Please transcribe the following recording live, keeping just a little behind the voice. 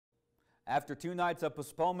After 2 nights of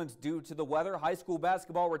postponements due to the weather, high school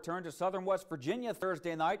basketball returned to Southern West Virginia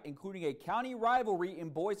Thursday night, including a county rivalry in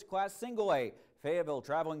boys class single A. Fayetteville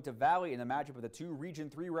traveling to Valley in a matchup of the two Region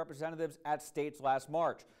 3 representatives at States last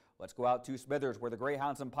March. Let's go out to Smithers, where the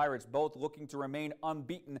Greyhounds and Pirates both looking to remain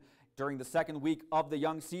unbeaten during the second week of the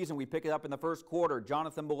young season. We pick it up in the first quarter.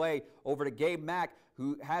 Jonathan Belay over to Gabe Mack,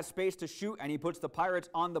 who has space to shoot, and he puts the Pirates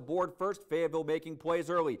on the board first. Fayetteville making plays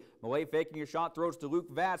early. Belay faking a shot, throws to Luke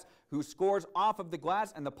Vass, who scores off of the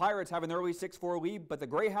glass, and the Pirates have an early 6-4 lead, but the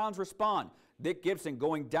Greyhounds respond. Nick Gibson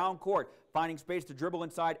going down court, finding space to dribble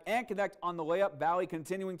inside and connect on the layup. Valley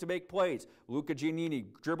continuing to make plays. Luca Giannini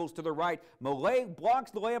dribbles to the right. Belay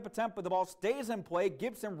blocks the layup attempt, but the ball stays in play.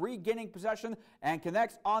 Gibson regaining possession and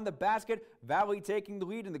connects on the basket. Valley taking the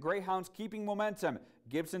lead and the Greyhounds keeping momentum.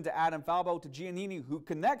 Gibson to Adam Falbo to Giannini, who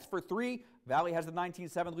connects for three. Valley has the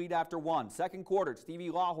 19-7 lead after one. Second quarter, Stevie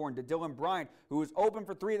Lawhorn to Dylan Bryant, who was open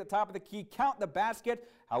for three at the top of the key. Count the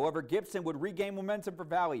basket. However, Gibson would regain momentum for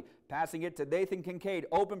Valley, passing it to Nathan Kincaid,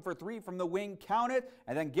 open for three from the wing, count it,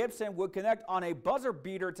 and then Gibson would connect on a buzzer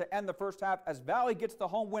beater to end the first half as Valley gets the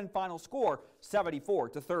home win final score,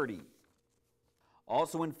 74-30.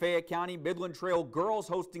 Also in Fayette County, Midland Trail girls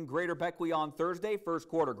hosting Greater Beckley on Thursday. First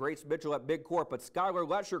quarter, Grace Mitchell at big court, but Skylar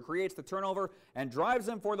Lesher creates the turnover and drives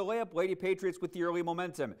in for the layup. Lady Patriots with the early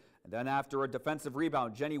momentum. And then after a defensive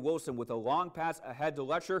rebound, Jenny Wilson with a long pass ahead to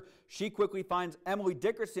Lesher. She quickly finds Emily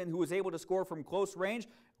Dickerson, who was able to score from close range.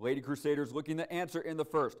 Lady Crusaders looking to answer in the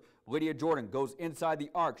first. Lydia Jordan goes inside the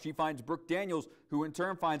arc. She finds Brooke Daniels, who in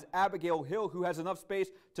turn finds Abigail Hill, who has enough space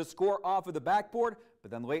to score off of the backboard. But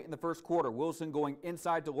then late in the first quarter, Wilson going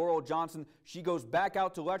inside to Laurel Johnson. She goes back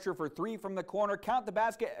out to Lesher for three from the corner. Count the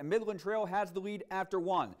basket, and Midland Trail has the lead after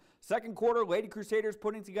one. Second quarter, Lady Crusaders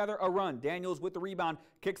putting together a run. Daniels with the rebound,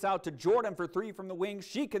 kicks out to Jordan for three from the wing.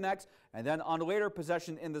 She connects, and then on later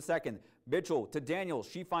possession in the second, Mitchell to Daniels.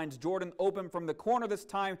 She finds Jordan open from the corner this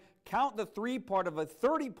time. Count the three, part of a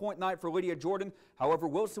 30-point night for Lydia Jordan. However,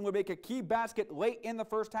 Wilson would make a key basket late in the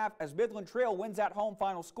first half as Midland Trail wins at home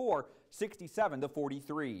final score,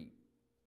 67-43.